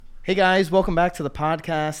Hey guys, welcome back to the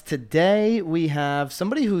podcast. Today we have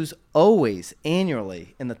somebody who's always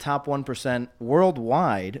annually in the top 1%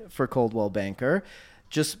 worldwide for Coldwell Banker.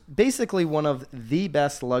 Just basically one of the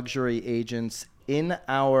best luxury agents in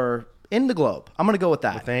the globe. I'm going to go with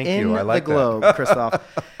that. Well, thank you. I like the globe, Christoph.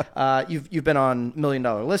 You've been on $1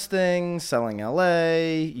 Million Listings, Selling LA.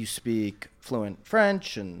 You speak fluent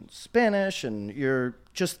French and Spanish, and you're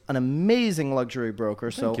just an amazing luxury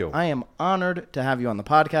broker. Thank you. I am honored to have you on the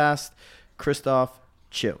podcast, Christoph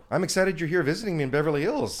Chiu. I'm excited you're here visiting me in Beverly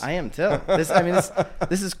Hills. I am too. This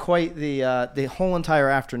is quite the whole entire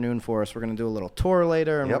afternoon for us. We're going to do a little tour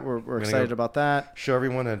later, and Yep. we're excited about that. Show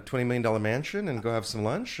everyone a $20 million mansion and go have some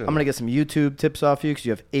lunch. I'm going to get some YouTube tips off you because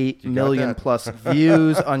you have 8 You got million that. plus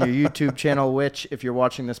views on your YouTube channel, which if you're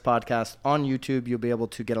watching this podcast on YouTube, you'll be able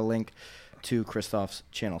to get a link to Christoph's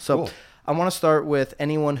channel. So Cool. I want to start with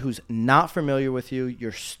anyone who's not familiar with you,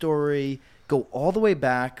 your story. Go all the way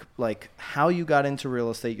back, like how you got into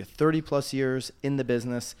real estate. You're 30 plus years in the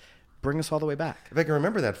business. Bring us all the way back. If I can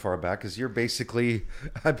remember that far back, because you're basically,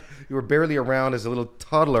 you were barely around as a little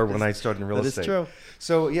toddler when I started in real estate. That is true.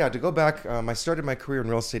 So yeah, to go back, I started my career in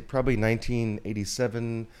real estate probably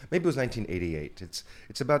 1987, maybe it was 1988.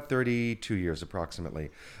 It's about 32 years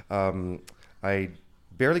approximately. I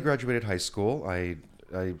barely graduated high school. I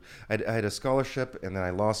had a scholarship and then I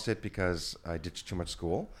lost it because I ditched too much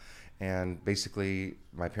school. And basically,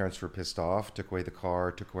 my parents were pissed off, took away the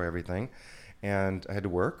car, took away everything. And I had to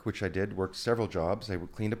work, which I did, worked several jobs. I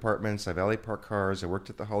cleaned apartments, I valet parked cars, I worked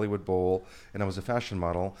at the Hollywood Bowl, and I was a fashion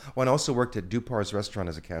model. Oh, and I also worked at Dupar's restaurant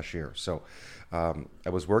as a cashier. So I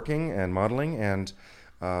was working and modeling and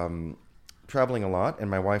traveling a lot. And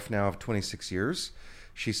my wife now of 26 years,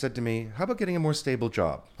 she said to me, how about getting a more stable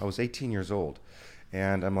job? I was 18 years old.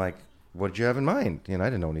 And I'm like, what did you have in mind? I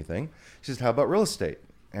didn't know anything. She says, how about real estate?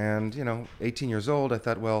 And, 18 years old, I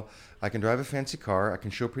thought, well, I can drive a fancy car, I can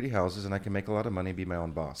show pretty houses, and I can make a lot of money and be my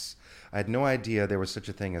own boss. I had no idea there was such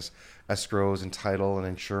a thing as escrows and title and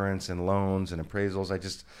insurance and loans and appraisals. I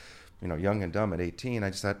just, young and dumb at 18,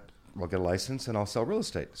 I just thought, well, I'll get a license and I'll sell real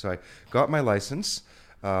estate. So I got my license,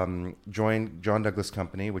 joined John Douglas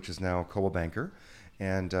Company, which is now Coldwell Banker.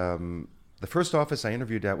 And the first office I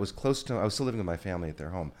interviewed at was close to, I was still living with my family at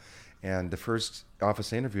their home. And the first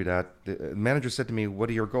office I interviewed at, the manager said to me, what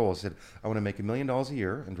are your goals? I said, I want to make $1 million a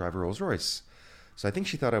year and drive a Rolls Royce. So I think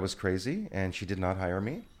she thought I was crazy and she did not hire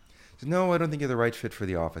me. She said, no, I don't think you're the right fit for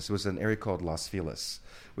the office. It was an area called Los Feliz,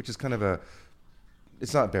 which is kind of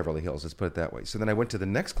it's not Beverly Hills, let's put it that way. So then I went to the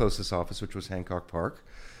next closest office, which was Hancock Park.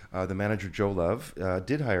 The manager, Joe Love,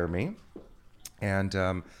 did hire me. And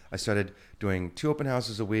I started doing 2 open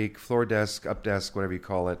houses a week, floor desk, up desk, whatever you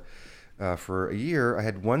call it. For a year, I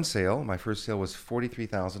had one sale. My first sale was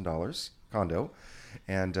 $43,000 condo,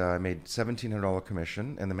 and I made $1,700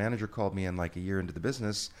 commission. And the manager called me in like a year into the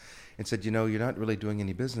business and said, you're not really doing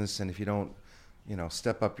any business, and if you don't,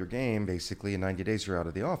 step up your game, basically in 90 days you're out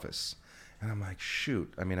of the office. And I'm like,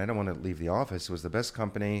 shoot. I don't want to leave the office. It was the best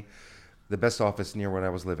company, the best office near where I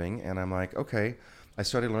was living. And I'm like, okay. I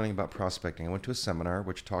started learning about prospecting. I went to a seminar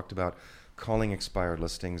which talked about calling expired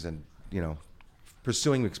listings and,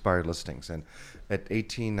 pursuing expired listings. And at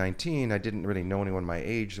 18, 19, I didn't really know anyone my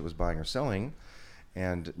age that was buying or selling.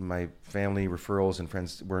 And my family referrals and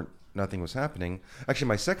friends nothing was happening. Actually,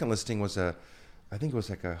 my second listing was I think it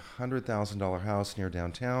was like a $100,000 house near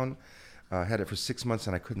downtown. I had it for 6 months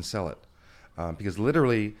and I couldn't sell it. Because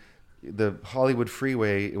literally the Hollywood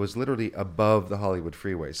freeway, it was literally above the Hollywood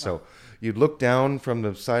freeway. So you'd look down from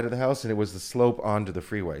the side of the house and it was the slope onto the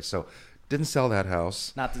freeway. So didn't sell that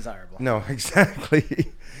house. Not desirable. No,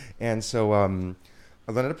 exactly. And so I learned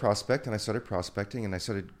how to prospect, and I started prospecting, and I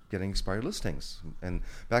started getting expired listings. And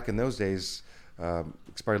back in those days,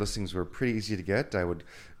 expired listings were pretty easy to get. I would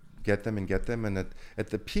get them. And at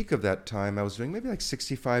the peak of that time, I was doing maybe like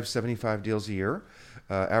 65, 75 deals a year.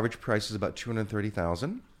 Average price is about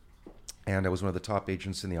 $230,000. And I was one of the top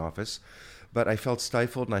agents in the office. But I felt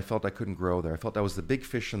stifled, and I felt I couldn't grow there. I felt I was the big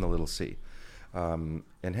fish in the little sea.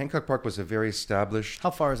 And Hancock Park was a very established...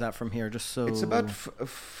 How far is that from here? Just so... It's about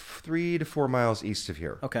 3 to 4 miles east of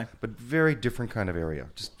here. Okay. But very different kind of area.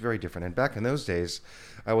 Just very different. And back in those days,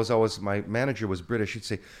 my manager was British. He'd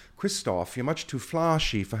say, Christoph, you're much too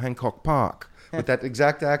flashy for Hancock Park. With that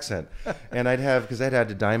exact accent. And because I'd had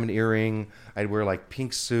a diamond earring, I'd wear like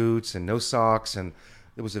pink suits and no socks, and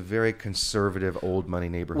it was a very conservative, old money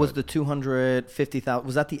neighborhood. Was the $250,000,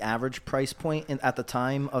 was that the average price point at the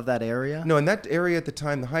time of that area? No, in that area at the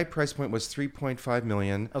time, the high price point was $3.5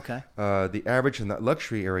 million. Okay. The average in that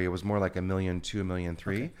luxury area was more like $1.2 million, $1.3 million.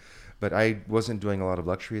 Okay. But I wasn't doing a lot of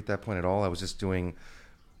luxury at that point at all. I was just doing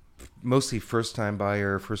mostly first-time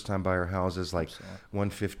buyer houses, like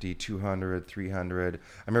 150, 200, 300. I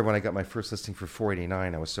remember when I got my first listing for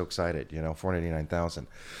 489, I was so excited, 489,000.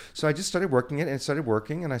 So I just started working it, and it started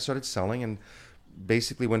working, and I started selling, and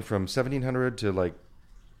basically went from 1,700 to like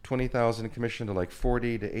 20,000 in commission to like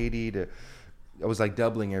 40 to 80 to, I was like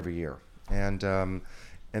doubling every year. And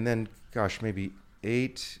then, gosh, maybe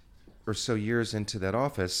 8 or so years into that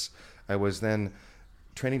office, I was then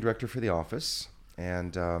training director for the office,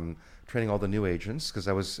 and training all the new agents, because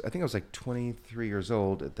I think I was like 23 years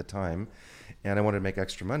old at the time, and I wanted to make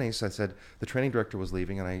extra money. So I said the training director was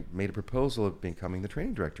leaving, and I made a proposal of becoming the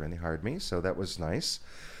training director, and they hired me. So that was nice,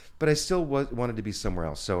 but I still wanted to be somewhere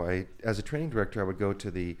else. So as a training director, I would go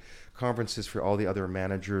to the conferences for all the other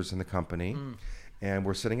managers in the company, and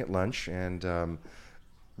we're sitting at lunch, and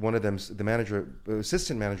one of them, the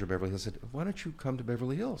assistant manager of Beverly Hills, said, "Why don't you come to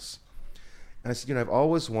Beverly Hills?" And I said, I've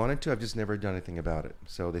always wanted to. I've just never done anything about it.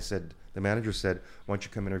 So the manager said, "Why don't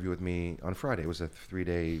you come interview with me on Friday?" It was a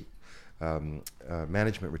 3-day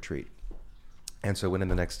management retreat. And so I went in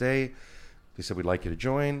the next day. They said, "We'd like you to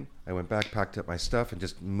join." I went back, packed up my stuff, and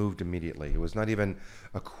just moved immediately. It was not even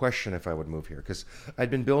a question if I would move here, because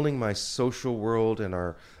I'd been building my social world and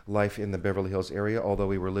our life in the Beverly Hills area, although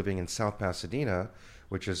we were living in South Pasadena,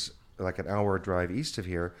 which is like an hour drive east of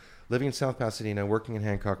here. Living in South Pasadena, working in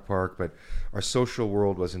Hancock Park, but our social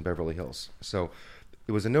world was in Beverly Hills. So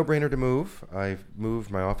it was a no-brainer to move. I moved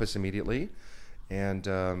my office immediately, and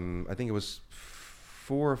I think it was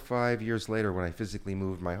 4 or 5 years later when I physically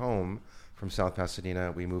moved my home from South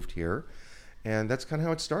Pasadena. We moved here, and that's kind of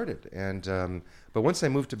how it started. And but once I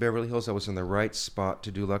moved to Beverly Hills, I was in the right spot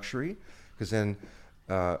to do luxury, because then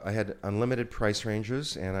I had unlimited price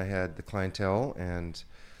ranges, and I had the clientele, and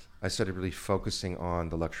I started really focusing on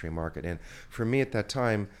the luxury market. And for me at that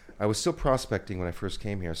time, I was still prospecting when I first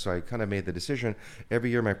came here. So I kind of made the decision.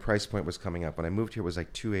 Every year my price point was coming up. When I moved here, it was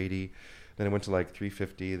like 280. Then it went to like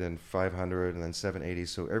 350, then 500, and then 780.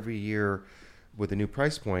 So every year with a new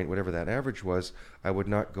price point, whatever that average was, I would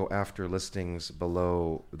not go after listings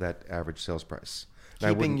below that average sales price.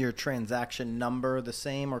 Keeping your transaction number the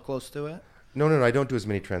same or close to it? No, I don't do as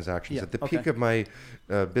many transactions. Yeah, At the peak of my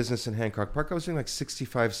business in Hancock Park, I was doing like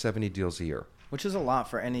 65, 70 deals a year. Which is a lot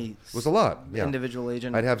for any It was a lot, yeah. individual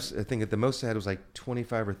agent. I think at the most I had was like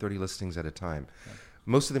 25 or 30 listings at a time. Okay.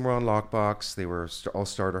 Most of them were on lockbox. They were all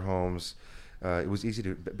starter homes. It was easy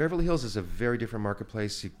to... Beverly Hills is a very different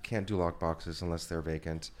marketplace. You can't do lockboxes unless they're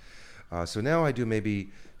vacant. So now I do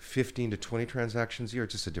maybe 15 to 20 transactions a year.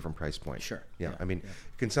 It's just a different price point. Sure. Yeah. I mean,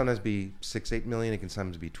 it can sometimes be 6, 8 million. It can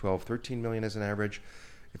sometimes be 12, 13 million as an average.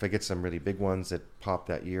 If I get some really big ones that pop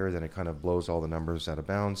that year, then it kind of blows all the numbers out of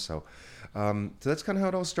bounds. So that's kind of how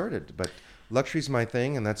it all started. But luxury's my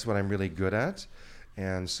thing, and that's what I'm really good at.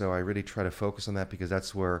 And so I really try to focus on that, because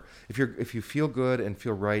that's where, if you feel good and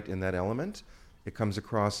feel right in that element, it comes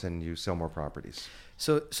across and you sell more properties.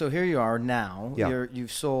 So here you are now. Yeah.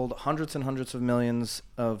 You've sold hundreds and hundreds of millions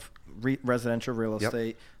of residential real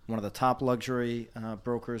estate, one of the top luxury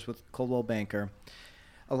brokers with Coldwell Banker.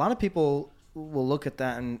 A lot of people will look at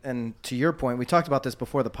that, and to your point, we talked about this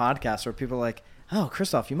before the podcast, where people are like, "Oh,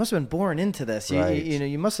 Christoph, you must have been born into this. Right.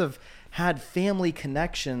 You must have had family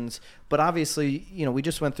connections." But obviously, we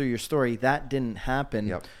just went through your story. That didn't happen.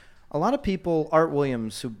 Yep. A lot of people, Art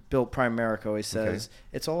Williams, who built Primerica, always says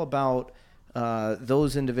it's all about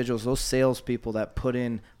those individuals, those salespeople that put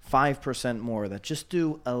in 5% more, that just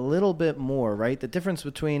do a little bit more, right? The difference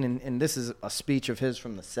between, and this is a speech of his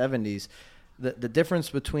from the 70s, the difference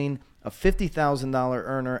between a $50,000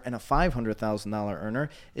 earner and a $500,000 earner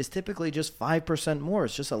is typically just 5% more.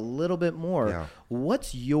 It's just a little bit more. Yeah.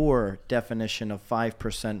 What's your definition of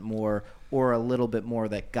 5% more or a little bit more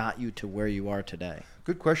that got you to where you are today?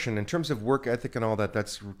 Good question. In terms of work ethic and all that,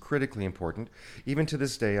 that's critically important. Even to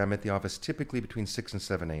this day, I'm at the office typically between 6 and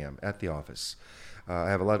 7 a.m. at the office. I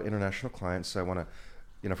have a lot of international clients, so I want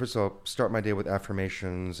to, first of all, start my day with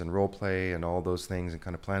affirmations and role play and all those things, and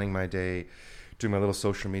kind of planning my day, doing my little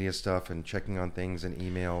social media stuff and checking on things and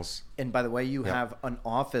emails. And by the way, you have an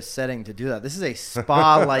office setting to do that. This is a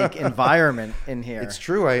spa-like environment in here. It's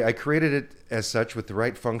true. I created it as such with the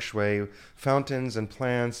right feng shui, fountains and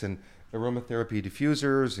plants and aromatherapy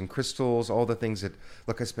diffusers and crystals, all the things that,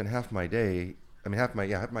 look, I spend half my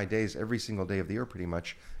days every single day of the year pretty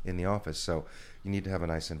much in the office. So you need to have a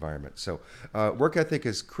nice environment. So work ethic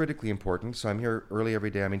is critically important. So I'm here early every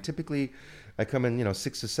day. I mean, typically I come in,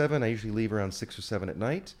 6 to 7. I usually leave around 6 or 7 at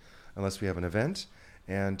night, unless we have an event.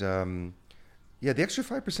 And the extra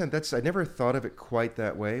 5%, I never thought of it quite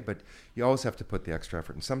that way, but you always have to put the extra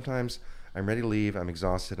effort. And sometimes I'm ready to leave. I'm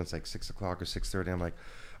exhausted. It's like 6 o'clock or 6:30. I'm like,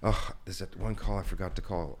 oh, there's that one call I forgot to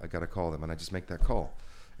call. I got to call them, and I just make that call.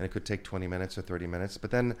 And it could take 20 minutes or 30 minutes.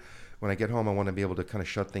 But then when I get home, I want to be able to kind of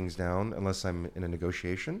shut things down unless I'm in a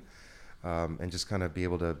negotiation, and just kind of be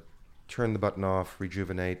able to turn the button off,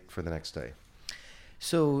 rejuvenate for the next day.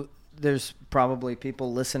 So there's probably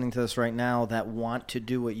people listening to this right now that want to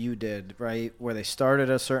do what you did, right? Where they start at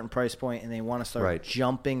a certain price point and they want to start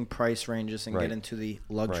jumping price ranges and get into the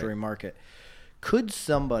luxury market. Could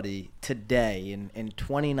somebody today in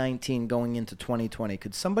 2019 going into 2020,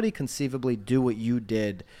 could somebody conceivably do what you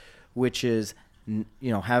did, which is,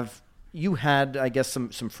 have you had, I guess, some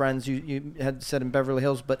friends you had said in Beverly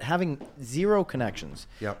Hills, but having zero connections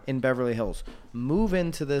in Beverly Hills, move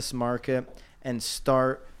into this market and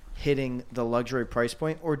start hitting the luxury price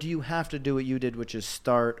point? Or do you have to do what you did, which is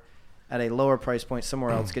start at a lower price point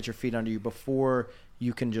somewhere else, get your feet under you before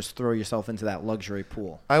you can just throw yourself into that luxury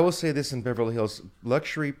pool? I will say this in Beverly Hills,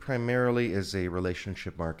 luxury primarily is a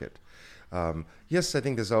relationship market. Yes, I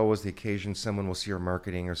think there's always the occasion someone will see your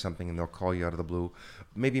marketing or something and they'll call you out of the blue.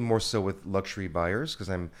 Maybe more so with luxury buyers because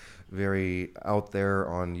I'm very out there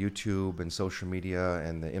on YouTube and social media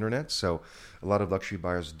and the internet. So a lot of luxury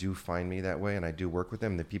buyers do find me that way, and I do work with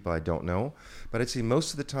them, the people I don't know. But I'd say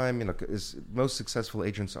most of the time, most successful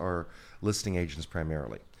agents are listing agents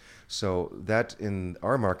primarily. So that in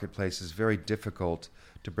our marketplace is very difficult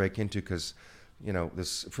to break into because,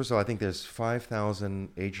 first of all, I think there's 5,000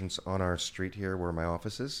 agents on our street here where my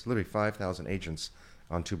office is, literally 5,000 agents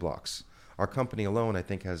on 2 blocks. Our company alone, I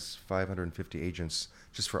think, has 550 agents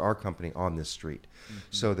just for our company on this street. Mm-hmm.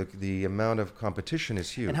 So the amount of competition is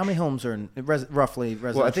huge. And how many homes are roughly residential homes in Beverly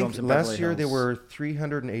Hills? Well, I think last year there were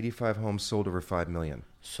 385 homes sold over $5 million.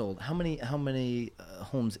 Sold. How many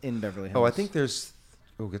homes in Beverly Hills? Oh, I think there's...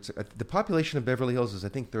 the population of Beverly Hills is, I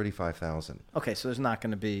think, 35,000. Okay, so there's not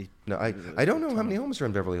going to be... No, I don't know how many homes are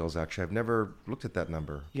in Beverly Hills, actually. I've never looked at that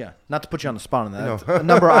number. Yeah, not to put you on the spot on that. No. A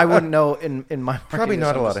number I wouldn't know in my market. Probably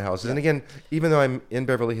not a lot of houses. Yeah. And again, even though I'm in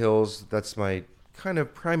Beverly Hills, that's my kind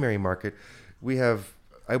of primary market.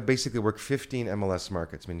 I basically work 15 MLS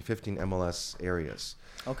markets, meaning 15 MLS areas.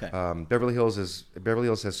 Okay. Beverly Hills has 2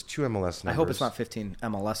 MLS numbers. I hope it's not 15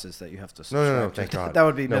 MLSs that you have to subscribe to. No, thank God. That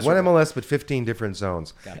would be miserable. One MLS, but 15 different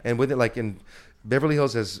zones. Got it. And with it, like in Beverly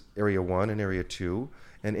Hills has Area 1 and Area 2,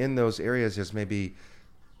 and in those areas there's maybe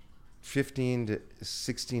 15 to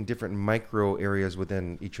 16 different micro areas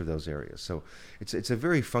within each of those areas. So it's a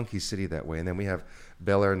very funky city that way. And then we have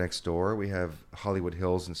Bel Air next door. We have Hollywood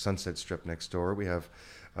Hills and Sunset Strip next door. We have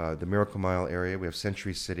the Miracle Mile area. We have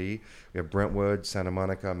Century City. We have Brentwood, Santa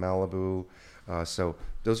Monica, Malibu. So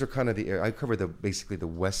those are kind of I cover basically the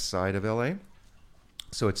west side of LA.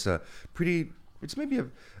 So it's about a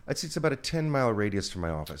 10-mile radius from my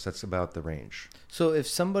office. That's about the range. So if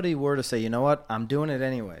somebody were to say, you know what, I'm doing it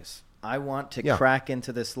anyways. I want to crack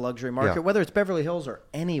into this luxury market, whether it's Beverly Hills or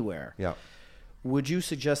anywhere. Yeah. Would you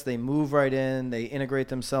suggest they move right in, they integrate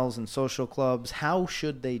themselves in social clubs? How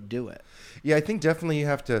should they do it? Yeah, I think definitely you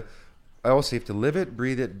have to live it,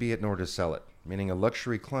 breathe it, be it in order to sell it. Meaning a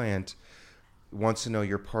luxury client wants to know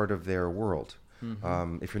you're part of their world.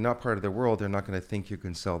 Mm-hmm. If you're not part of their world, they're not going to think you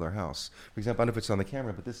can sell their house. For example, I don't know if it's on the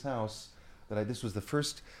camera, but this house, this was the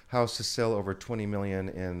first house to sell over $20 million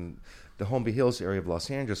in the Holmby Hills area of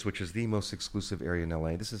Los Angeles, which is the most exclusive area in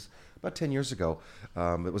LA. This is about 10 years ago.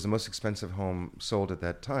 It was the most expensive home sold at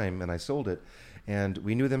that time, and I sold it. And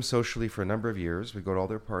we knew them socially for a number of years. We go to all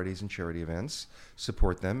their parties and charity events,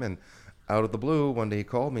 support them. And out of the blue, one day he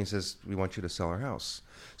called me and says, we want you to sell our house.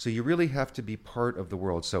 So you really have to be part of the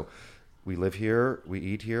world. So we live here, we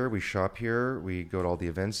eat here, we shop here, we go to all the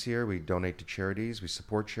events here, we donate to charities, we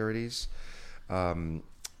support charities.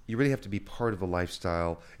 You really have to be part of the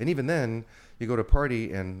lifestyle. And even then, you go to a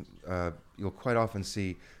party and you'll quite often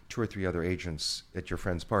see 2 or 3 other agents at your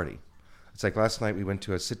friend's party. It's like last night we went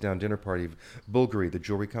to a sit-down dinner party. Bulgari, the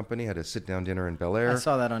jewelry company, had a sit-down dinner in Bel Air. I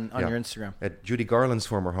saw that on your Instagram. At Judy Garland's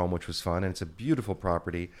former home, which was fun. And it's a beautiful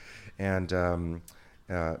property. And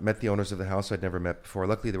met the owners of the house I'd never met before.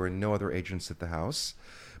 Luckily, there were no other agents at the house.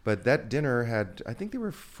 But that dinner had, I think there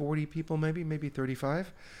were 40 people, maybe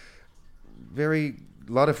 35. A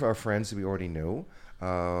lot of our friends that we already knew,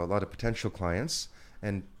 a lot of potential clients,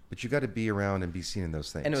 but you got to be around and be seen in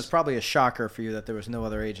those things. And it was probably a shocker for you that there was no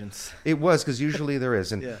other agents. It was, because usually there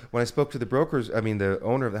is. And when I spoke to the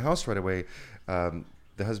owner of the house right away,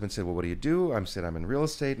 the husband said, well, what do you do? I said, I'm in real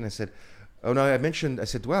estate. And I said, oh, no, I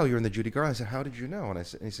said, wow, you're in the Judy Garland. I said, how did you know? And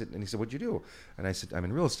he said, what'd you do? And I said, I'm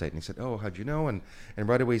in real estate. And he said, oh, how'd you know? And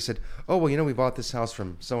right away he said, oh, well, we bought this house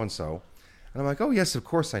from so-and-so. And I'm like, oh, yes, of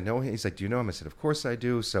course I know him. He's like, do you know him? I said, of course I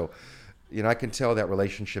do. So, I can tell that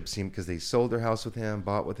relationship seemed, because they sold their house with him,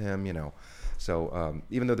 bought with him, So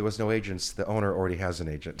even though there was no agents, the owner already has an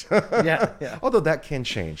agent. Yeah. Although that can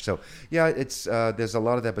change. So yeah, it's there's a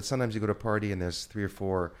lot of that. But sometimes you go to a party and there's 3 or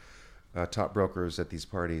 4 top brokers at these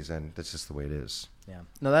parties, and that's just the way it is. Yeah.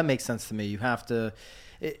 No, that makes sense to me. You have to.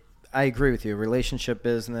 I agree with you. Relationship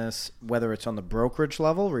business, whether it's on the brokerage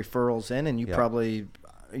level, referrals in, and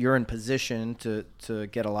you're in position to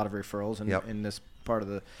get a lot of referrals in this part of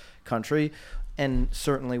the country, and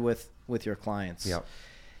certainly with your clients. Yeah.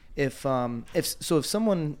 If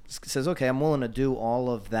someone says, okay, I'm willing to do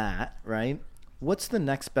all of that, right? What's the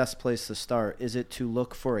next best place to start? Is it to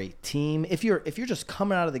look for a team? If you're just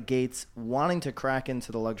coming out of the gates wanting to crack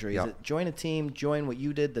into the luxury, is it join a team, join what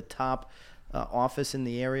you did, the top office in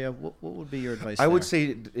the area? What would be your advice? I would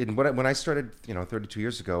say when I started, 32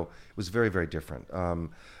 years ago, it was very, very different.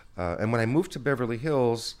 And when I moved to Beverly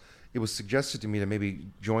Hills, it was suggested to me to maybe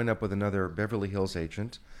join up with another Beverly Hills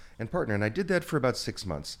agent and partner. And I did that for about 6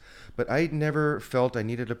 months. But I never felt I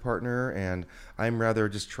needed a partner, and I'm rather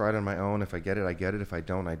just try it on my own. If I get it, I get it. If I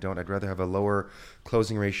don't, I don't. I'd rather have a lower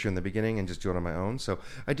closing ratio in the beginning and just do it on my own. So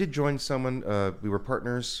I did join someone. We were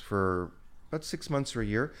partners for about 6 months or a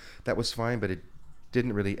year. That was fine, but it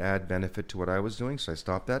didn't really add benefit to what I was doing, so I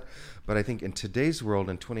stopped that. But I think in today's world,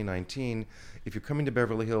 in 2019, if you're coming to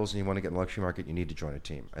Beverly Hills and you want to get in the luxury market, you need to join a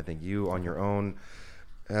team. I think you on your own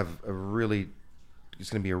have it's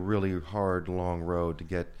going to be a really hard, long road to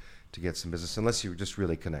get some business unless you're just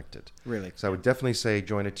really connected. Really. So I would definitely say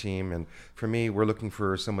join a team. And for me, we're looking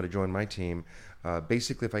for someone to join my team.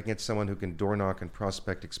 Basically, if I can get someone who can door knock and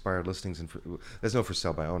prospect expired listings, and there's no for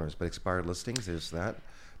sale by owners, but expired listings, there's that.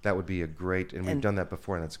 That would be a great, and we've done that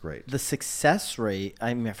before, and that's great. The success rate,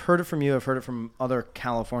 I mean, I've heard it from you, I've heard it from other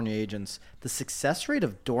California agents. The success rate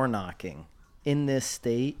of door knocking in this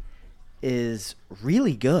state is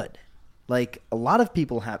really good. Like, a lot of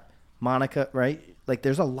people have, Monica, right? Like,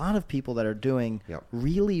 there's a lot of people that are doing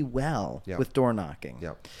really well with door knocking.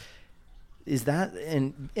 Yep. Is that,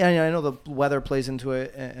 and I know the weather plays into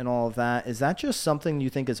it and all of that. Is that just something you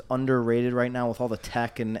think is underrated right now with all the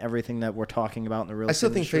tech and everything that we're talking about in the real estate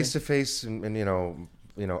industry? I still think face-to-face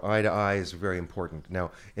and eye-to-eye is very important.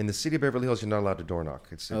 Now, in the city of Beverly Hills, you're not allowed to door knock.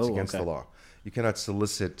 It's against the law. You cannot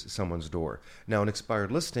solicit someone's door. Now, an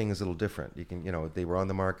expired listing is a little different. You can, they were on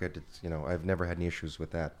the market. It's, I've never had any issues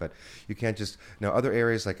with that. But you can't just, now other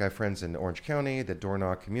areas, like I have friends in Orange County that door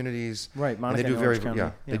knock communities. Right, Monica, they do Orange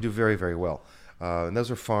County. They do very, very well. And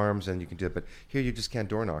those are farms, and you can do it. But here you just can't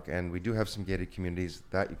door knock. And we do have some gated communities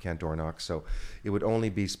that you can't door knock. So it would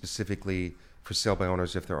only be specifically for sale by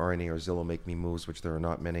owners if there are any, or Zillow Make Me Moves, which there are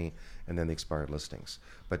not many, and then the expired listings.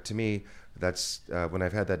 But to me, that's when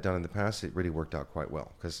I've had that done in the past, it really worked out quite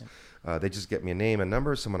well because they just get me a name, a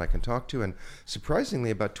number, someone I can talk to, and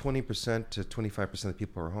surprisingly, about 20% to 25% of the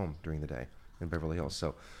people are home during the day in Beverly Hills.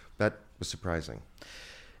 So that was surprising.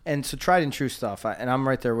 And so tried and true stuff, and I'm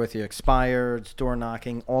right there with you. Expireds, door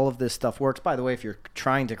knocking, all of this stuff works. By the way, if you're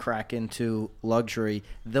trying to crack into luxury,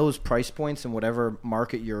 those price points in whatever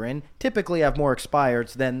market you're in typically have more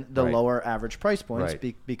expireds than the lower average price points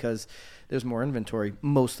because there's more inventory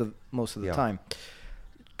most of the time.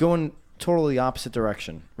 Going totally opposite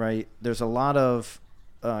direction, right? There's a lot of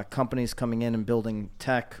companies coming in and building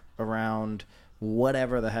tech around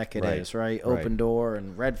whatever the heck it is, right? Open Door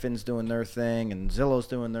and Redfin's doing their thing and Zillow's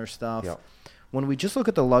doing their stuff. Yep. When we just look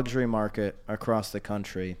at the luxury market across the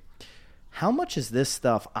country, how much is this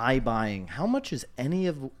stuff iBuying? How much is any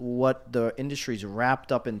of what the industry's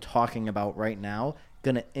wrapped up in talking about right now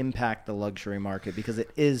going to impact the luxury market? Because it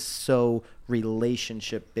is so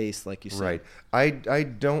relationship based, like you said. Right. I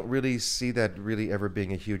don't really see that really ever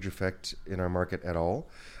being a huge effect in our market at all.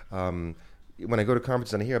 When I go to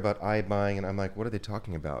conferences and I hear about iBuying, and I'm like, what are they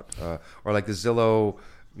talking about? Or like the Zillow,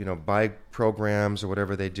 buy programs or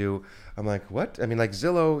whatever they do. I'm like, what? I mean, like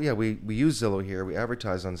Zillow, we use Zillow here. We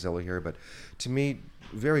advertise on Zillow here. But to me,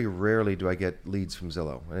 very rarely do I get leads from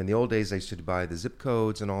Zillow. And in the old days, I used to buy the zip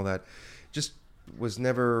codes and all that. Just was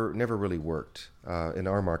never really worked in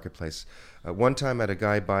our marketplace. One time I had a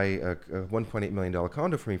guy buy a $1.8 million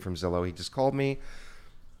condo for me from Zillow. He just called me.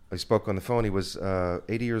 I spoke on the phone. He was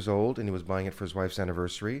 80 years old, and he was buying it for his wife's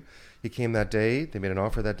anniversary. He came that day. They made an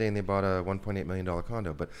offer that day, and they bought a $1.8 million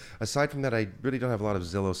condo. But aside from that, I really don't have a lot of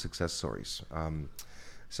Zillow success stories.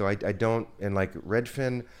 So I don't, and like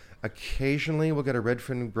Redfin, occasionally we'll get a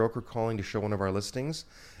Redfin broker calling to show one of our listings,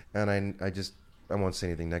 and I won't say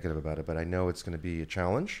anything negative about it, but I know it's going to be a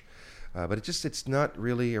challenge. But it's not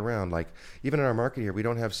really around. Like, even in our market here, we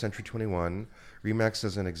don't have Century 21. RE/MAX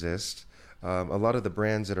doesn't exist. A lot of the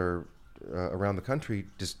brands that are around the country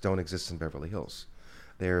just don't exist in Beverly Hills.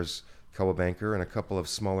 There's Coldwell Banker and a couple of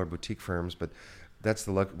smaller boutique firms, but that's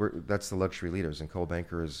the luxury leaders, and Coldwell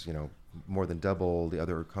Banker is, more than double the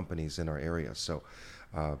other companies in our area. So,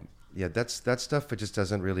 that stuff, it just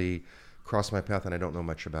doesn't really cross my path, and I don't know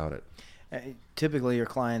much about it. Typically, your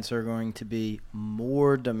clients are going to be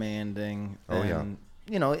more demanding.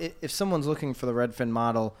 If someone's looking for the Redfin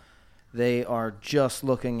model, they are just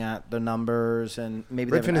looking at the numbers, and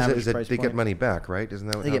maybe Redfin they have an average price they point. get money back, right? Isn't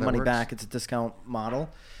that They how get that money works? back. It's a discount model,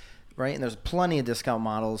 right? And there's plenty of discount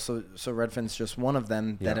models. So Redfin's just one of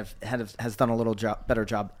them that has done a little better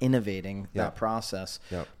job innovating that process.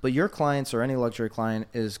 Yeah. But your clients or any luxury client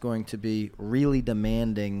is going to be really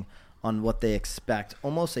demanding on what they expect,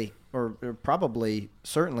 almost or probably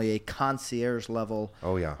certainly a concierge level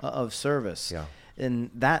of service. Yeah. And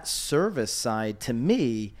that service side, to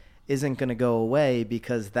me, isn't going to go away,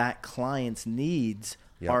 because that client's needs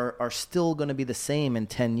are still going to be the same in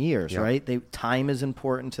 10 years, right? Time is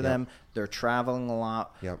important to them. They're traveling a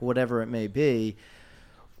lot, whatever it may be.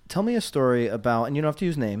 Tell me a story about, and you don't have to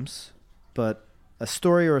use names, but a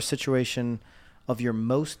story or a situation of your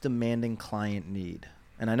most demanding client need.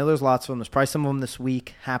 And I know there's lots of them. There's probably some of them this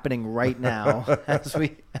week happening right now as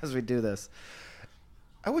we do this.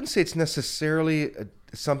 I wouldn't say it's necessarily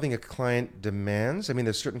something a client demands. I mean,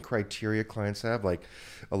 there's certain criteria clients have, like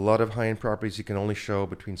a lot of high-end properties you can only show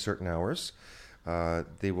between certain hours.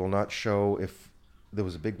 They will not show if there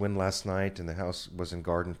was a big wind last night and the house wasn't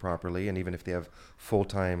gardened properly, and even if they have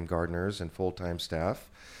full-time gardeners and full-time staff,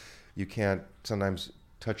 you can't sometimes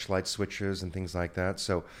touch light switches and things like that.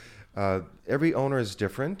 So every owner is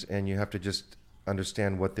different, and you have to just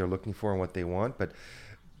understand what they're looking for and what they want. But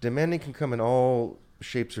demanding can come in all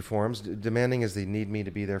shapes or forms. Demanding is they need me to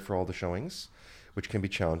be there for all the showings, which can be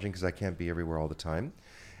challenging because I can't be everywhere all the time.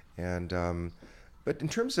 And but in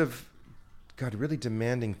terms of really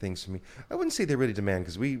demanding things from me, I wouldn't say they really demand,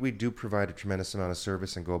 because we do provide a tremendous amount of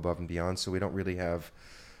service and go above and beyond. So we don't really have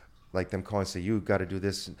like them call and say, you got to do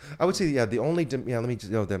this. I would say, the only, let me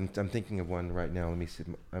just, I'm thinking of one right now. Let me see.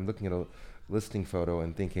 I'm looking at a listing photo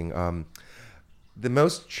and thinking, the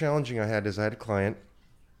most challenging I had is I had a client.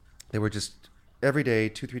 They were just every day,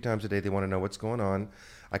 2-3 times a day, they want to know what's going on.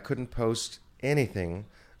 I couldn't post anything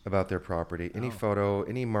about their property, any photo,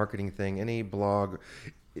 any marketing thing, any blog,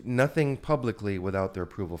 nothing publicly without their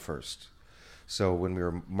approval first. So when we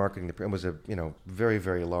were marketing, it was a very,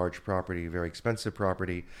 very large property, very expensive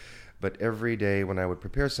property. But every day when I would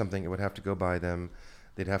prepare something, it would have to go by them.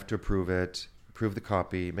 They'd have to approve it, approve the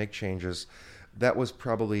copy, make changes. That was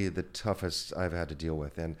probably the toughest I've had to deal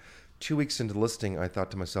with. And 2 weeks into the listing, I thought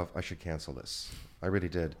to myself, I should cancel this. I really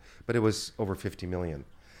did. But it was over $50 million.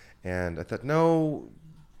 And I thought, no,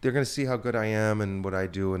 they're going to see how good I am and what I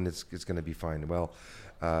do, and it's going to be fine. Well,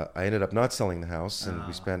 I ended up not selling the house, and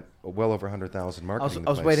we spent well over $100,000 marketing the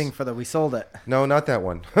I was place. waiting for we sold it. No, not that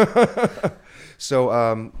one.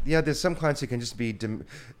 So, there's some clients who can just be...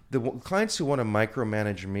 The clients who want to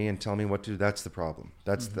micromanage me and tell me what to do, that's the problem.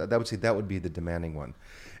 That's that would be the demanding one.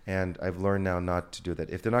 And I've learned now not to do that.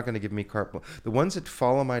 If they're not going to give me the ones that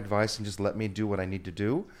follow my advice and just let me do what I need to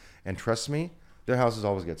do and trust me, their houses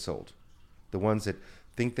always get sold. The ones that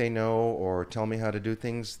think they know or tell me how to do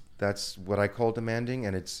things, that's what I call demanding,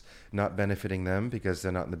 and it's not benefiting them because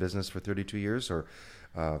they're not in the business for 32 years.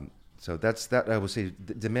 So that's that. I would say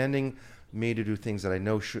demanding me to do things that I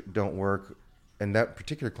know don't work. And that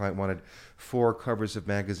particular client wanted 4 covers of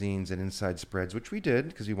magazines and inside spreads, which we did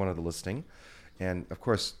because we wanted the listing. And of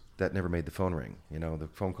course, that never made the phone ring. The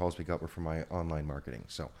phone calls we got were from my online marketing.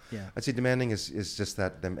 So I'd say demanding is just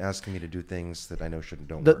that, them asking me to do things that I know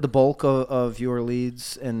don't work. The bulk of your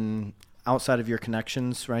leads, and outside of your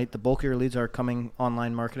connections, right? The bulk of your leads are coming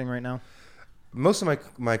online marketing right now? Most of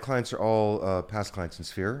my clients are all past clients in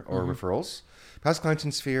Sphere or referrals. Past clients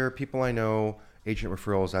in Sphere, people I know, agent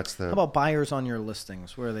referrals. How about buyers on your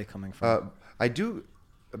listings? Where are they coming from?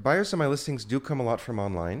 Buyers on my listings do come a lot from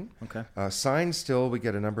online. Okay. Signs still, we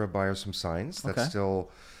get a number of buyers from signs. That's still,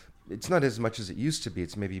 it's not as much as it used to be.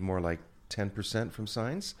 It's maybe more like 10% from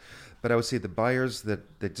signs. But I would say the buyers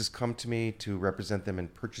that just come to me to represent them in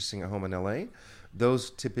purchasing a home in LA,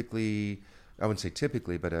 those typically, I wouldn't say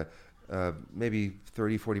typically, but maybe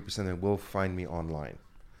 30-40% of them will find me online.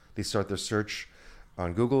 They start their search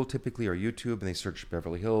on Google typically or YouTube, and they search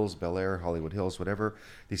Beverly Hills, Bel Air, Hollywood Hills, whatever.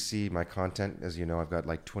 They see my content. As you know, I've got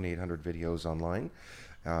like 2,800 videos online.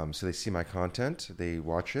 So they see my content, they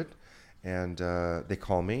watch it, and they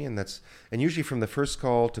call me. And usually from the first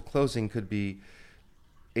call to closing could be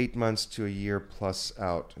 8 months to a year plus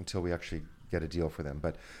out until we actually get a deal for them.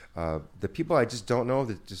 But the people I just don't know,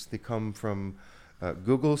 they come from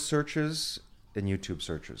Google searches and YouTube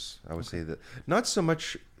searches. I would say that not so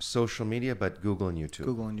much social media, but Google and YouTube.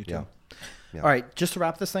 Google and YouTube. Yeah. Yeah. All right, just to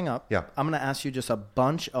wrap this thing up, Yeah. I'm going to ask you just a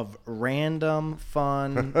bunch of random,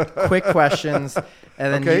 fun, quick questions,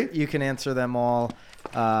 and then Okay. you can answer them all.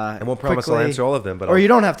 I won't promise quickly. I'll answer all of them, but or you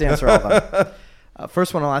don't have to answer all of them.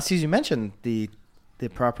 First one I'll ask you mentioned the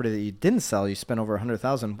property that you didn't sell. You spent over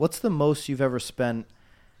 $100,000. What's the most you've ever spent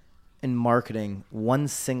in marketing one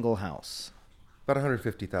single house? about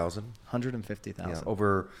 150,000. 150,000. Yeah,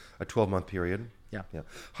 over a 12-month period. Yeah. Yeah.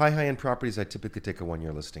 High-end properties, I typically take a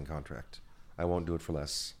 1-year listing contract. I won't do it for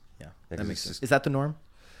less. Yeah, Yeah, that 'cause makes it's sense. just- Is that the norm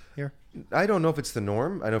here? I don't know if it's the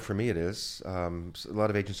norm. I know for me it is. A lot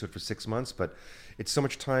of agents do it for 6 months, but it's so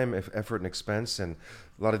much time, effort, and expense. And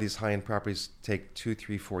a lot of these high-end properties take 2,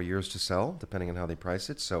 3, 4 years to sell, depending on how they price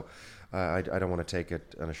it. So I don't want to take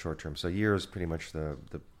it on a short term. So a year is pretty much the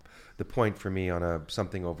point for me on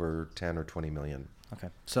something over 10 or 20 million. Okay.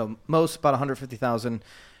 So most about 150,000.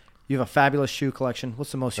 You have a fabulous shoe collection.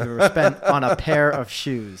 What's the most you've ever spent on a pair of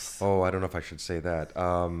shoes? Oh, I don't know if I should say that.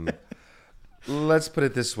 Let's put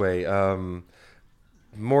it this way.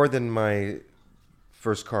 More than my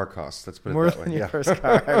first car cost. Let's put it More that way. than your Yeah. first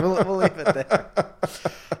car. We'll leave it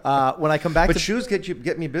there. When I come back But to shoes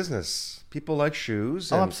get me business. People like shoes.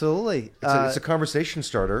 Oh, and absolutely. It's a conversation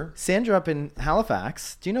starter. Sandra up in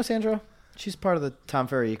Halifax. Do you know Sandra? She's part of the Tom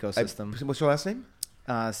Ferry ecosystem. What's your last name?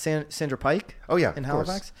 Sandra Pike. Oh, yeah. In of course.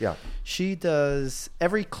 Halifax. Yeah. She does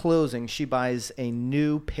every closing. She buys a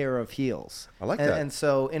new pair of heels. I like that. And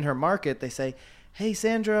so in her market, they say, "Hey,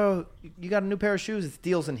 Sandra, you got a new pair of shoes. It's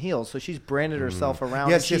Deals and Heels." So she's branded herself around.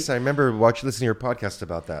 Yes, yes. I remember listening to your podcast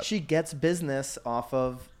about that. She gets business off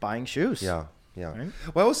of buying shoes. Yeah, yeah. Right?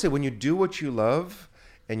 Well, I will say when you do what you love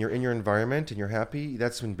and you're in your environment and you're happy,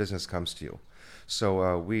 that's when business comes to you. So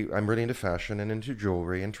I'm really into fashion and into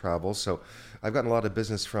jewelry and travel. So I've gotten a lot of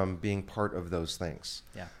business from being part of those things.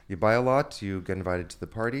 Yeah. You buy a lot, you get invited to the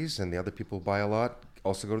parties, and the other people who buy a lot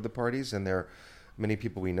also go to the parties, and they're many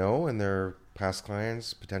people we know, and they're past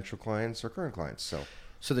clients, potential clients, or current clients.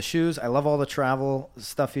 So the shoes, I love all the travel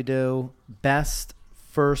stuff you do. Best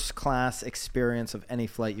first class experience of any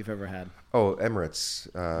flight you've ever had? Oh,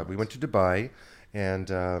 Emirates. We went to Dubai, and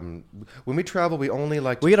when we travel, we only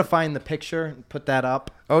like to... We got to find the picture and put that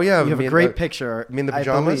up. Oh, yeah. You have a great picture. You mean the I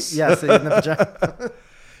pajamas? Yes, in the pajamas.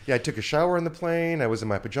 Yeah, I took a shower on the plane. I was in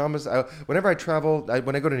my pajamas. Whenever I travel,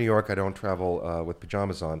 when I go to New York, I don't travel with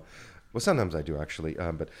pajamas on. Well, sometimes I do, actually.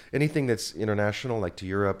 But anything that's international, like to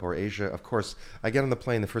Europe or Asia, of course, I get on the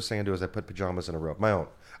plane. The first thing I do is I put pajamas in a robe, my own.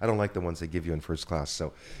 I don't like the ones they give you in first class.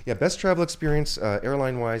 So, yeah, best travel experience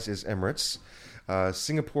airline-wise is Emirates.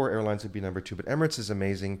 Singapore Airlines would be number 2, but Emirates is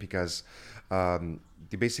amazing because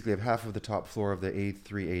you basically have half of the top floor of the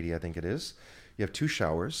A380, I think it is. You have 2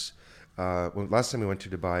 showers. Last time we went to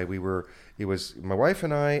Dubai, it was my wife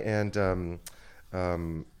and I and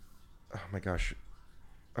oh my gosh,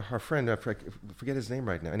 our friend, I forget his name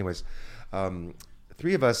right now. Anyways,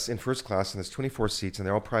 3 of us in first class, and there's 24 seats, and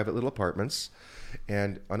they're all private little apartments.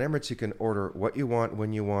 And on Emirates, you can order what you want,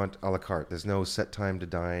 when you want, a la carte. There's no set time to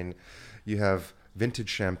dine. You have vintage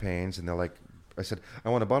champagnes, and they're like, I said, I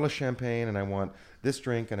want a bottle of champagne, and I want this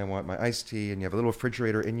drink, and I want my iced tea, and you have a little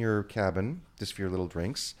refrigerator in your cabin just for your little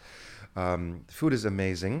drinks. The food is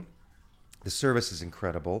amazing. The service is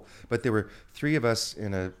incredible. But there were 3 of us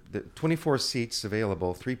in the 24 seats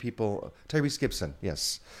available, 3 people. Tyrese Gibson,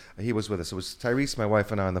 yes. He was with us. It was Tyrese, my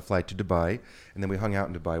wife, and I on the flight to Dubai. And then we hung out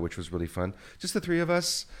in Dubai, which was really fun. Just the 3 of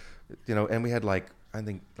us, and we had I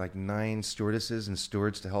think 9 stewardesses and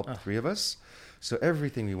stewards to help the 3 of us. So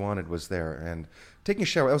everything we wanted was there. And taking a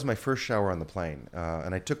shower, that was my first shower on the plane.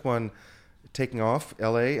 And I took one taking off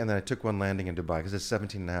LA, and then I took one landing in Dubai because it's a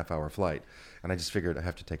 17-and-a-half-hour flight. And I just figured I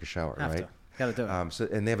have to take a shower, right? Got to do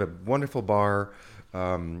it. And they have a wonderful bar,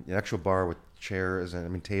 an actual bar with chairs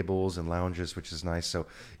and tables and lounges, which is nice. So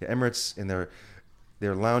yeah, Emirates, in their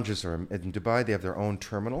lounges are in Dubai. They have their own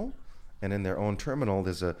terminal, and in their own terminal,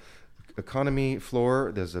 there's a economy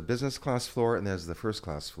floor, there's a business class floor, and there's the first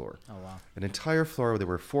class floor. Oh wow! An entire floor. There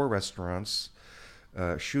were 4 restaurants,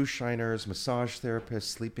 shoe shiners, massage therapists,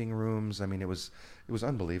 sleeping rooms. I mean, it was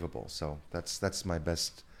unbelievable. So that's my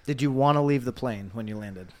best. Did you want to leave the plane when you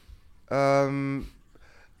landed?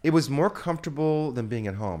 It was more comfortable than being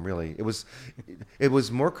at home, really. It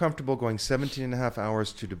was more comfortable going 17.5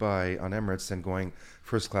 hours to Dubai on Emirates than going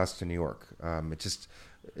first class to New York.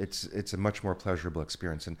 It's a much more pleasurable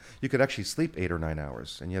experience. And you could actually sleep 8 or 9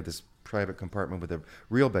 hours. And you have this private compartment with a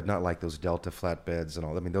real bed, not like those Delta flat beds and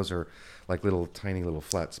all. I mean, those are like tiny little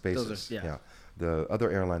flat spaces. Those are, yeah. The other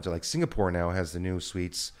airlines are like Singapore now has the new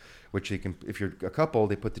suites, which you can, if you're a couple,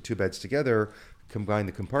 they put the 2 beds together, combine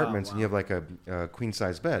the compartments, Oh, wow. and you have like a queen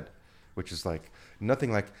size bed, which is like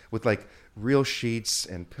nothing like with like real sheets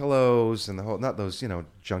and pillows and the whole, not those,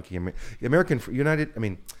 junky American United. I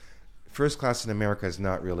mean, first class in America is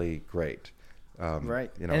not really great.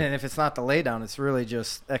 Right. And if it's not the lay down, it's really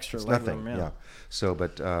just extra leg room. Yeah. So,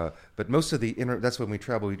 but most of the that's when we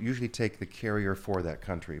travel. We usually take the carrier for that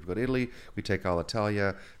country. If we go to Italy, we take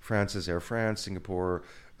Alitalia. France is Air France. Singapore,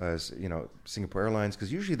 Singapore Airlines,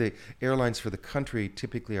 because usually the airlines for the country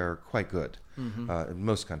typically are quite good in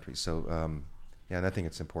most countries. So, and I think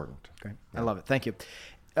it's important. Great. Yeah. I love it. Thank you.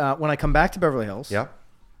 When I come back to Beverly Hills,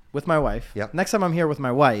 with my wife, next time I'm here with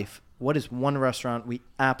my wife, what is one restaurant we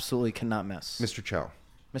absolutely cannot miss? Mr. Chow.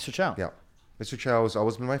 Mr. Chow. Yeah. Mr. Chow has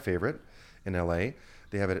always been my favorite in L.A.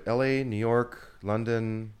 They have it at L.A., New York,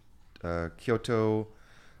 London, Kyoto,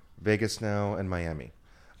 Vegas now, and Miami.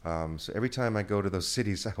 So every time I go to those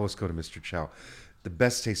cities, I always go to Mr. Chow. The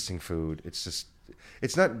best tasting food.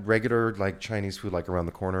 It's not regular like Chinese food like around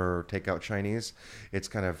the corner or takeout Chinese. It's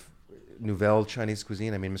kind of nouvelle Chinese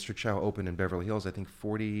cuisine. I mean, Mr. Chow opened in Beverly Hills, I think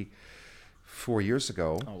 44 years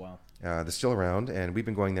ago. Oh, wow. They're still around, and we've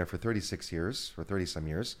been going there for 36 years, or 30-some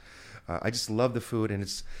years. I just love the food, and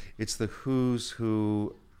it's the who's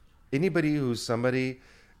who. Anybody who's somebody,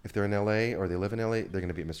 if they're in L.A. or they live in L.A., they're going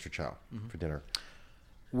to be at Mr. Chow for dinner.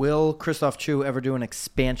 Will Christoph Chu ever do an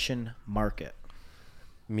expansion market?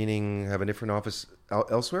 Meaning have a different office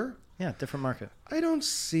elsewhere? Yeah, different market. I don't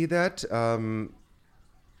see that.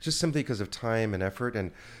 Just simply because of time and effort.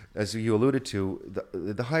 And as you alluded to,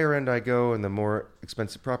 the higher end I go and the more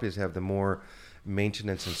expensive properties have, the more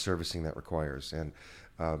maintenance and servicing that requires. And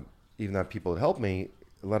even though people help me,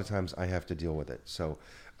 a lot of times I have to deal with it. So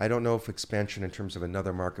I don't know if expansion in terms of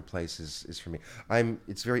another marketplace is for me.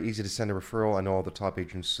 It's very easy to send a referral. I know all the top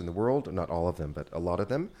agents in the world, not all of them, but a lot of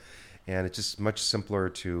them. And it's just much simpler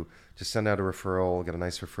to send out a referral, get a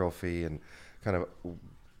nice referral fee, and kind of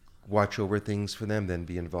watch over things for them than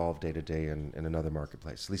be involved day to day in another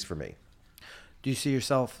marketplace, at least for me. Do you see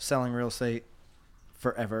yourself selling real estate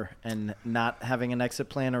forever and not having an exit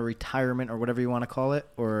plan or retirement or whatever you want to call it?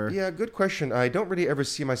 Or yeah, good question. I don't really ever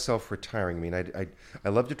see myself retiring. I mean, I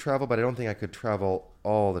love to travel, but I don't think I could travel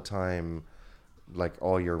all the time, like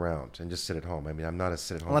all year round, and just sit at home. I mean, I'm not a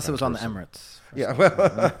sit at home unless it was person. On the Emirates. Yeah,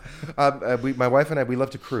 well, my wife and I, we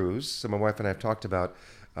love to cruise. So my wife and I have talked about.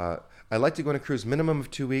 I like to go on a cruise minimum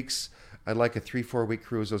of 2 weeks. I like a 3-4 week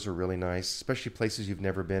cruise. Those are really nice, especially places you've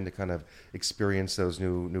never been to kind of experience those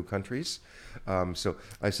new countries. So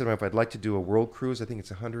I said to my wife, I'd like to do a world cruise. I think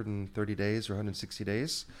it's 130 days or 160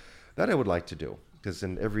 days. That I would like to do, because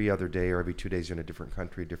in every other day or every 2 days you're in a different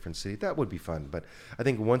country, different city. That would be fun. But I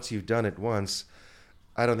think once you've done it once,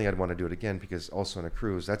 I don't think I'd want to do it again, because also on a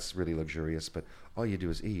cruise, that's really luxurious. But all you do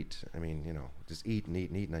is eat. I mean, just eat and eat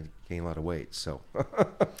and eat, and I gain a lot of weight. So, all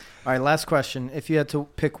right, last question. If you had to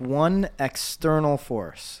pick one external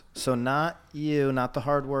force, so not you, not the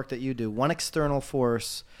hard work that you do, one external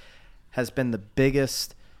force has been the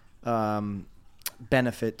biggest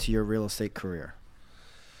benefit to your real estate career.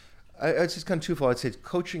 It's just kind of twofold. I'd say it's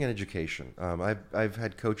coaching and education. I've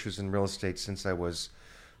had coaches in real estate since I was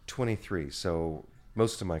 23, so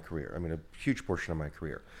most of my career. I mean, a huge portion of my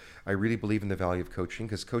career. I really believe in the value of coaching,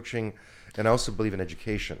 and I also believe in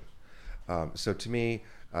education. So to me,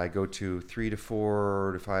 I go to 3 to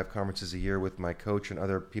 4 to 5 conferences a year with my coach and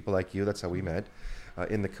other people like you. That's how we met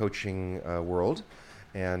in the coaching world,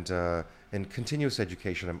 and continuous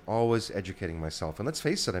education. I'm always educating myself. And let's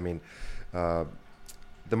face it. I mean,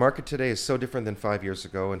 the market today is so different than 5 years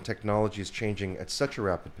ago, and technology is changing at such a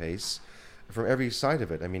rapid pace from every side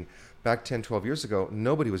of it. I mean, back 10, 12 years ago,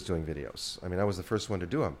 nobody was doing videos. I mean, I was the first one to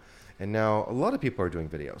do them. And now a lot of people are doing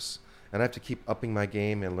videos. And I have to keep upping my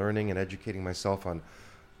game and learning and educating myself on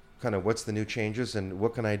kind of what's the new changes and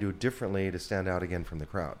what can I do differently to stand out again from the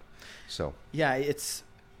crowd. So yeah, it's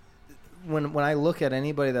when I look at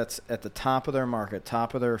anybody that's at the top of their market,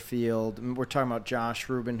 top of their field, we're talking about Josh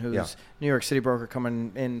Rubin, who's New York City broker,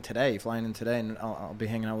 coming in today, flying in today, and I'll be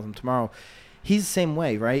hanging out with him tomorrow. He's the same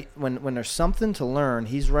way, right? When there's something to learn,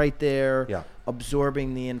 he's right there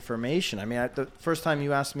absorbing the information. I mean, the first time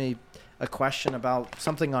you asked me a question about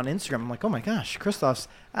something on Instagram, I'm like, oh my gosh, Christoph's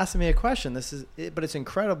asking me a question. But it's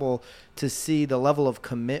incredible to see the level of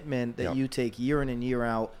commitment that you take year in and year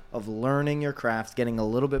out of learning your craft, getting a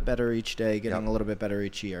little bit better each day, getting a little bit better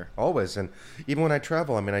each year. Always. And even when I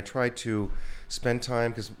travel, I mean, I try to spend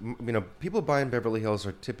time, because, people buy in Beverly Hills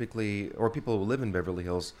are typically, or people who live in Beverly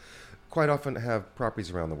Hills, quite often have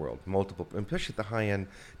properties around the world, multiple, especially at the high end.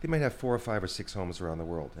 They might have 4 or 5 or 6 homes around the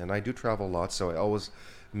world. And I do travel a lot, so I always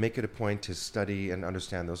make it a point to study and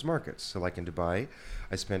understand those markets. So like in Dubai,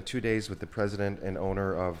 I spent 2 days with the president and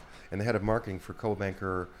owner and the head of marketing for Coldwell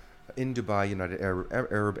Banker in Dubai, United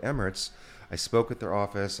Arab Emirates. I spoke at their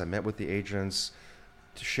office. I met with the agents,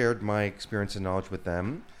 shared my experience and knowledge with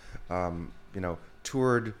them.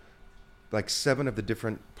 Toured like 7 of the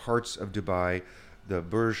different parts of Dubai. The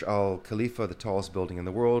Burj Al Khalifa, the tallest building in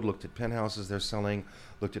the world. Looked at penthouses they're selling.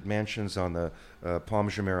 Looked at mansions on the Palm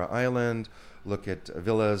Jumeirah Island. Looked at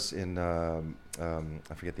villas in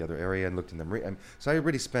I forget the other area, and looked in the so I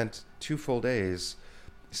already spent 2 full days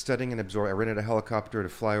studying and absorbing. I rented a helicopter to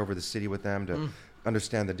fly over the city with them to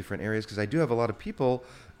understand the different areas, because I do have a lot of people,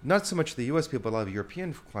 not so much the U.S. people, but a lot of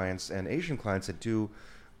European clients and Asian clients that do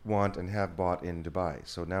want and have bought in Dubai.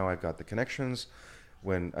 So now I've got the connections.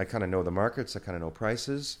 When I kind of know the markets, I kind of know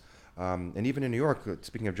prices. And even in New York,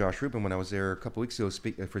 speaking of Josh Rubin, when I was there a couple weeks ago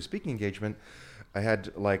for a speaking engagement, I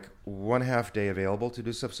had like 1/2 day available to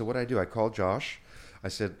do stuff. So what I do, I called Josh. I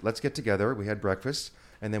said, let's get together. We had breakfast.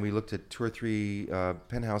 And then we looked at 2 or 3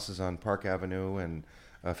 penthouses on Park Avenue and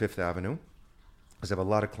Fifth Avenue, because I have a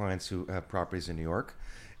lot of clients who have properties in New York.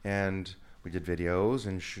 And we did videos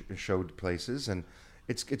and showed places. And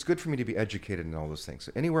it's good for me to be educated in all those things.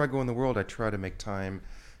 So anywhere I go in the world, I try to make time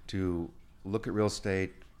to look at real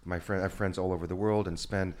estate. I have friends all over the world, and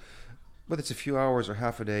spend, whether it's a few hours or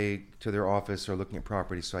half a day to their office or looking at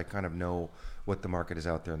properties, so I kind of know what the market is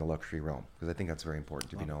out there in the luxury realm, because I think that's very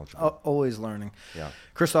important to be knowledgeable. Always learning. Yeah.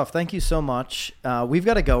 Christoph, thank you so much. We've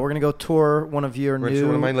got to go. We're going to go tour one of your new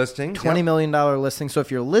one of my listings, $20 million listings. So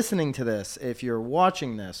if you're listening to this, if you're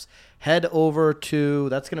watching this, head over to,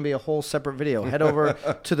 that's going to be a whole separate video. Head over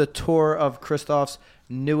to the tour of Christoph's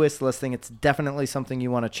newest listing. It's definitely something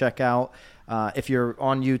you want to check out. If you're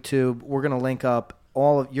on YouTube, we're going to link up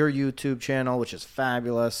all of your YouTube channel, which is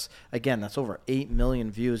fabulous. Again, that's over 8 million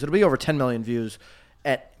views. It'll be over 10 million views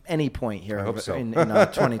at any point here in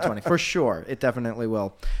 2020. For sure. It definitely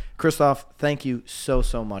will. Christoph, thank you so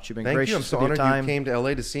much. You've been gracious I'm so with your honored time. you came to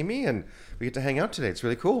LA to see me, and we get to hang out today. It's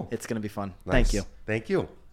really cool. It's going to be fun. Nice. Thank you. Thank you.